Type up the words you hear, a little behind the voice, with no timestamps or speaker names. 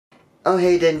Oh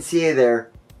hey, didn't see you there.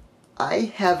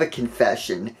 I have a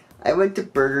confession. I went to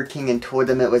Burger King and told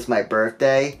them it was my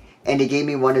birthday, and they gave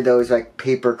me one of those like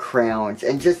paper crowns,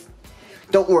 and just,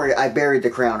 don't worry, I buried the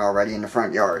crown already in the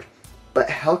front yard. But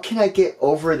how can I get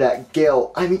over that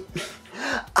guilt? I mean,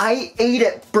 I ate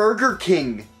at Burger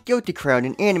King! Guilty Crown,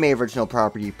 an anime original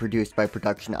property produced by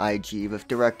Production IG with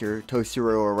director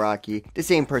Toshiro Araki, the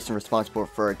same person responsible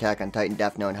for Attack on Titan,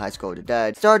 Death Note, and High School of the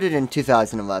Dead, started in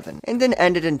 2011, and then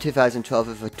ended in 2012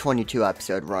 with a 22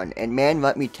 episode run, and man,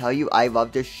 let me tell you, I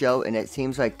love this show, and it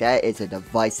seems like that is a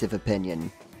divisive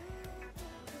opinion.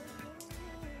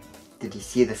 Did you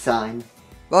see the sign?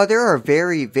 While there are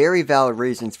very, very valid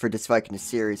reasons for disliking the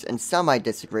series, and some I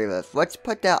disagree with, let's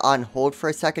put that on hold for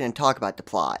a second and talk about the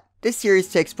plot. This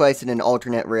series takes place in an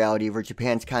alternate reality where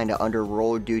Japan's kinda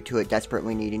underrolled due to it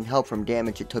desperately needing help from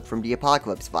damage it took from the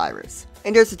apocalypse virus.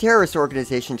 And there's a terrorist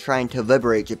organization trying to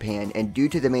liberate Japan, and due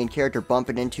to the main character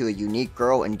bumping into a unique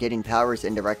girl and getting powers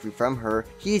indirectly from her,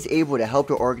 he's able to help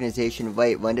the organization.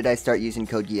 Wait, when did I start using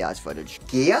Code Geass footage?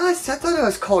 Geass? I thought it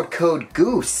was called Code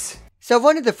Goose. So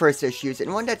one of the first issues,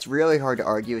 and one that's really hard to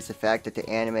argue, is the fact that the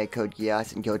anime Code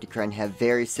Geass and Guilty Crown have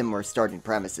very similar starting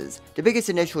premises. The biggest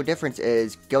initial difference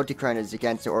is Guilty Crown is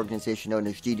against the organization known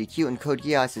as GDQ and Code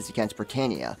Geass is against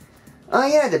Britannia. Oh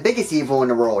yeah, the biggest evil in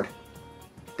the world.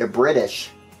 The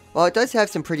British. While it does have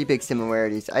some pretty big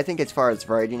similarities, I think as far as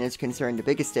writing is concerned, the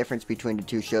biggest difference between the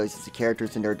two shows is the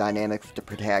characters and their dynamic with the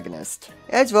protagonist.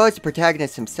 As well as the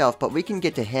protagonist himself, but we can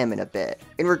get to him in a bit.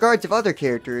 In regards of other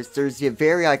characters, there's the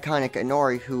very iconic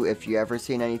Inori who, if you ever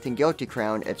seen anything Guilty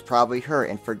Crown, it's probably her,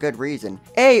 and for good reason.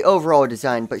 Overall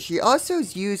design, but she also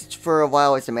is used for a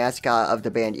while as a mascot of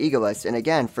the band Egoist, and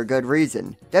again, for good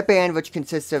reason. That band, which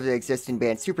consists of the existing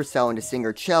band Supercell and the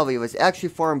singer Shelby, was actually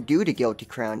formed due to Guilty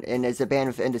Crown, and is a band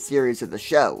within the series of the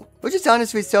show. Which is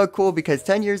honestly so cool because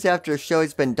 10 years after the show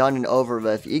has been done and over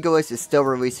with, Egoist is still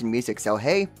releasing music, so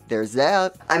hey, there's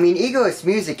that. I mean, Egoist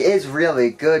music is really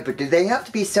good, but do they have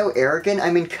to be so arrogant? I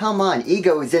mean, come on,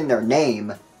 ego is in their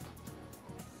name.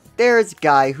 There's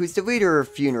Guy, who's the leader of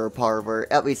Funeral Parlor,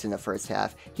 at least in the first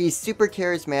half. He's super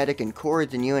charismatic and cooler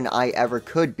than you and I ever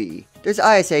could be. There's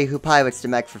ISA, who pilots the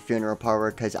mech for Funeral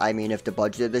Parlor, cause I mean if the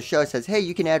budget of the show says, hey,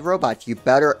 you can add robots, you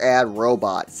better add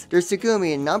robots. There's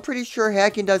Segumi, and I'm pretty sure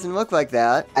hacking doesn't look like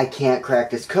that. I can't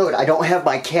crack this code, I don't have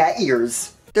my cat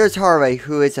ears. There's Harvey,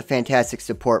 who is a fantastic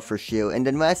support for Shu, and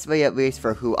then lastly, at least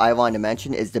for who I want to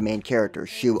mention, is the main character,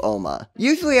 Shu Oma.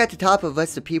 Usually at the top of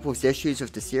list of people's issues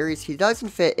with the series, he doesn't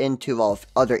fit into all of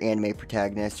other anime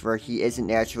protagonists where he isn't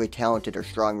naturally talented or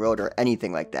strong-willed or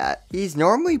anything like that. He's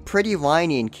normally pretty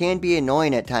whiny and can be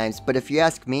annoying at times, but if you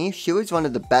ask me, Shu is one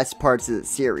of the best parts of the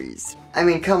series. I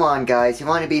mean, come on guys, you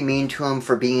want to be mean to him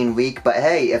for being weak, but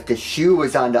hey, if the shoe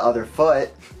was on the other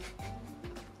foot...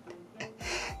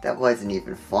 That wasn't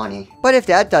even funny. But if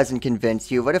that doesn't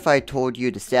convince you, what if I told you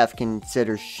the staff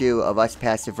considers Shu a less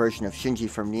passive version of Shinji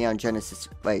from Neon Genesis?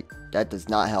 Wait, that does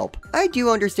not help. I do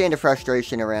understand the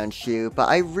frustration around Shu, but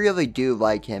I really do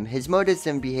like him. His motives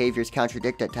and behaviors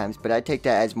contradict at times, but I take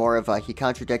that as more of a he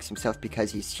contradicts himself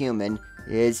because he's human.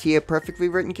 Is he a perfectly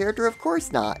written character? Of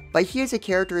course not. But he is a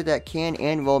character that can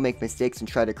and will make mistakes and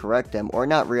try to correct them, or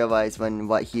not realize when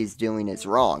what he's doing is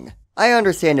wrong. I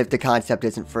understand if the concept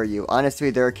isn't for you.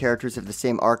 Honestly, there are characters of the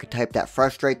same archetype that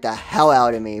frustrate the hell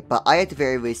out of me, but I at the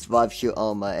very least love Shu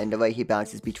Oma and the way he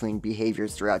bounces between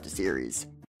behaviors throughout the series.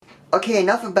 Okay,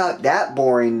 enough about that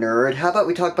boring nerd. How about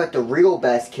we talk about the real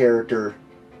best character?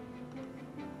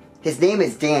 His name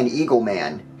is Dan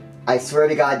Eagleman. I swear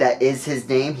to God that is his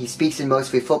name. He speaks in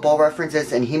mostly football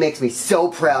references and he makes me so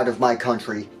proud of my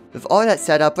country. With all that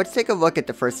set up, let's take a look at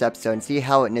the first episode and see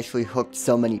how it initially hooked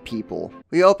so many people.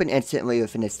 We open instantly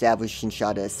with an established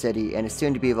shot of a city and a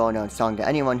soon-to-be well-known song to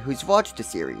anyone who's watched the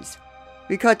series.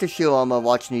 We cut to Shu Oma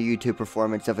watching a YouTube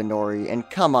performance of Inori, and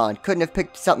come on, couldn't have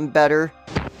picked something better?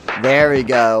 There we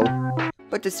go.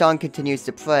 But the song continues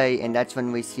to play, and that's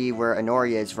when we see where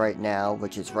Inori is right now,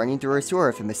 which is running through a sewer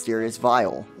with a mysterious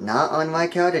vial. Not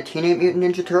unlike how the Teenage Mutant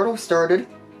Ninja Turtles started.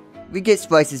 We get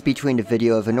splices between the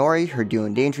video of Inori, her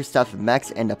doing dangerous stuff with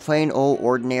mechs, and a plain old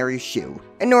ordinary Shu.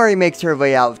 Inori makes her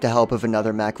way out with the help of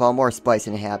another mech while more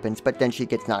splicing happens, but then she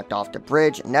gets knocked off the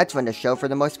bridge, and that's when the show for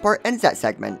the most part ends that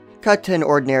segment. Cut to an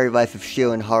ordinary life of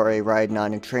Shu and Hare riding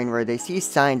on a train where they see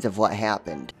signs of what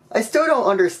happened. I still don't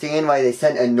understand why they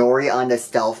sent Inori on the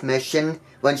stealth mission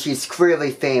when she's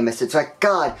clearly famous. It's like,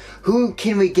 God, who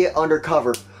can we get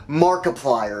undercover?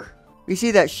 Markiplier. We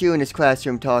see that Shu in his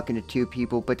classroom talking to two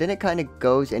people, but then it kind of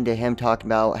goes into him talking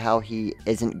about how he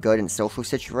isn't good in social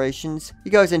situations. He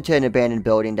goes into an abandoned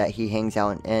building that he hangs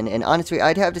out in, and honestly,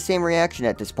 I'd have the same reaction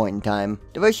at this point in time.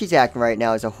 The way she's acting right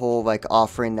now is a whole,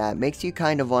 offering that makes you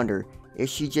kind of wonder, is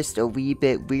she just a wee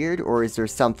bit weird, or is there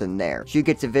something there? Shu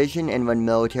gets a vision, and when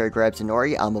military grabs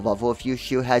Inori, I'm a level with you,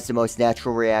 Shu has the most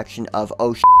natural reaction of,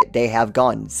 oh shit, they have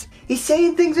guns. He's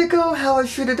saying things like, oh, how I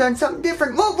should have done something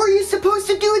different. What were you supposed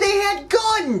to do? They had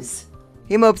guns!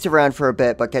 He mopes around for a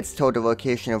bit, but gets told the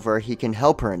location of where he can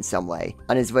help her in some way.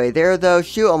 On his way there, though,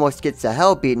 Shu almost gets the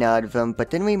hell beaten out of him, but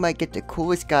then we might get the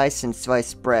coolest guy since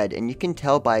sliced bread, and you can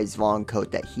tell by his long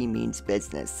coat that he means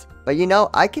business. But you know,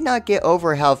 I cannot get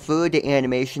over how fluid the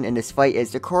animation in this fight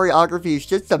is. The choreography is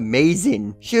just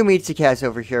amazing. Shu meets the cast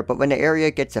over here, but when the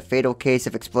area gets a fatal case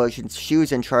of explosions,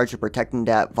 Shu's in charge of protecting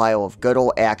that vial of good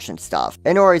old action stuff.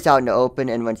 Inori's out in the open,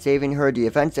 and when saving her, the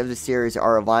events of the series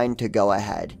are aligned to go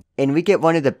ahead. And we get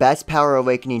one of the best power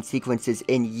awakening sequences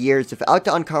in years without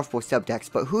the uncomfortable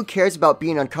subtext, but who cares about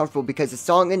being uncomfortable because the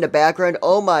song in the background,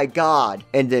 oh my god.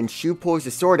 And then Shu pulls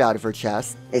the sword out of her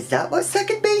chest. Is that what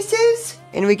second base is?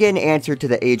 And we get an answer to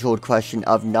the age-old question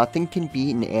of nothing can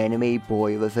beat an anime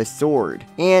boy with a sword.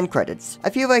 And credits. I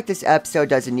feel like this episode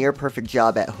does a near-perfect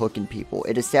job at hooking people.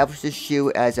 It establishes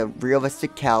Shu as a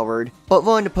realistic coward, but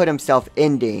willing to put himself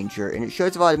in danger, and it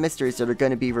shows a lot of mysteries that are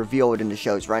going to be revealed in the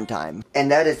show's runtime. And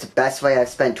that is the best way I've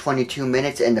spent 22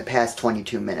 minutes in the past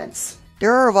 22 minutes.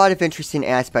 There are a lot of interesting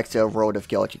aspects of the world of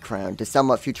Guilty Crown. The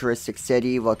somewhat futuristic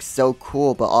city looks so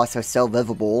cool, but also so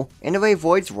livable, and the way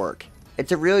voids work.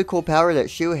 It's a really cool power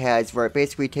that Shu has where it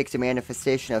basically takes a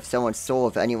manifestation of someone's soul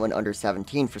of anyone under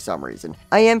 17 for some reason.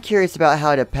 I am curious about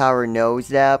how the power knows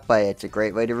that, but it's a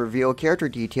great way to reveal character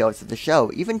details of the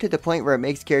show, even to the point where it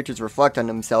makes characters reflect on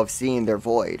themselves seeing their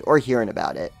void, or hearing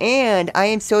about it. And I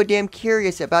am so damn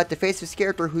curious about the faceless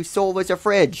character whose soul was a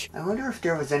fridge. I wonder if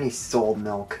there was any soul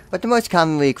milk. But the most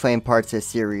commonly acclaimed parts of the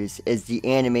series is the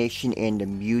animation and the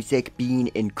music being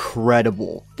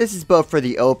incredible. This is both for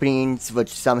the openings, which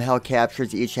somehow captures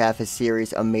each half of the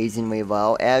series amazingly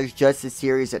well, as just the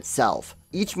series itself.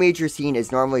 Each major scene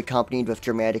is normally accompanied with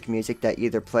dramatic music that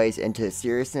either plays into the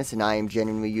seriousness, and I am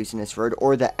genuinely using this word,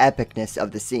 or the epicness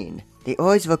of the scene. They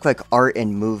always look like art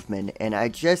and movement, and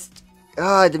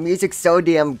the music's so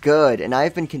damn good, and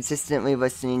I've been consistently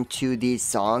listening to these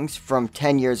songs from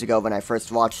 10 years ago when I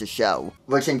first watched the show.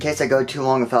 Which, in case I go too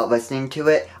long without listening to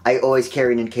it, I always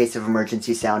carry an in case of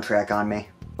emergency soundtrack on me.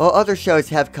 While other shows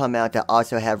have come out that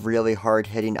also have really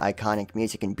hard-hitting iconic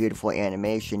music and beautiful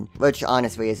animation, which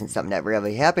honestly isn't something that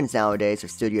rarely happens nowadays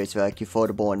with studios like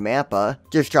Ufotable and Mappa,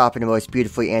 just dropping the most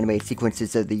beautifully animated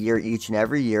sequences of the year each and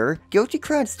every year, Guilty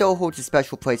Crown still holds a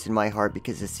special place in my heart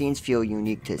because the scenes feel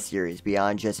unique to the series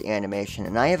beyond just animation,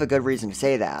 and I have a good reason to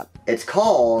say that. It's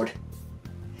called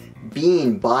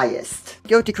being biased.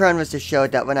 Guilty Crown was the show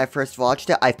that when I first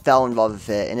watched it, I fell in love with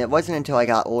it, and it wasn't until I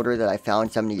got older that I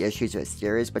found some of the issues with the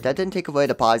series, but that didn't take away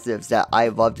the positives that I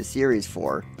loved the series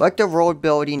for, like the world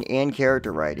building and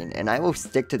character writing, and I will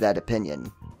stick to that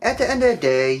opinion. At the end of the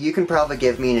day, you can probably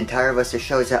give me an entire list of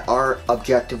shows that are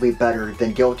objectively better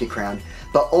than Guilty Crown,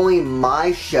 but only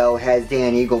my show has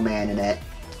Dan Eagleman in it.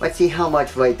 Let's see how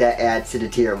much weight that adds to the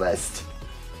tier list.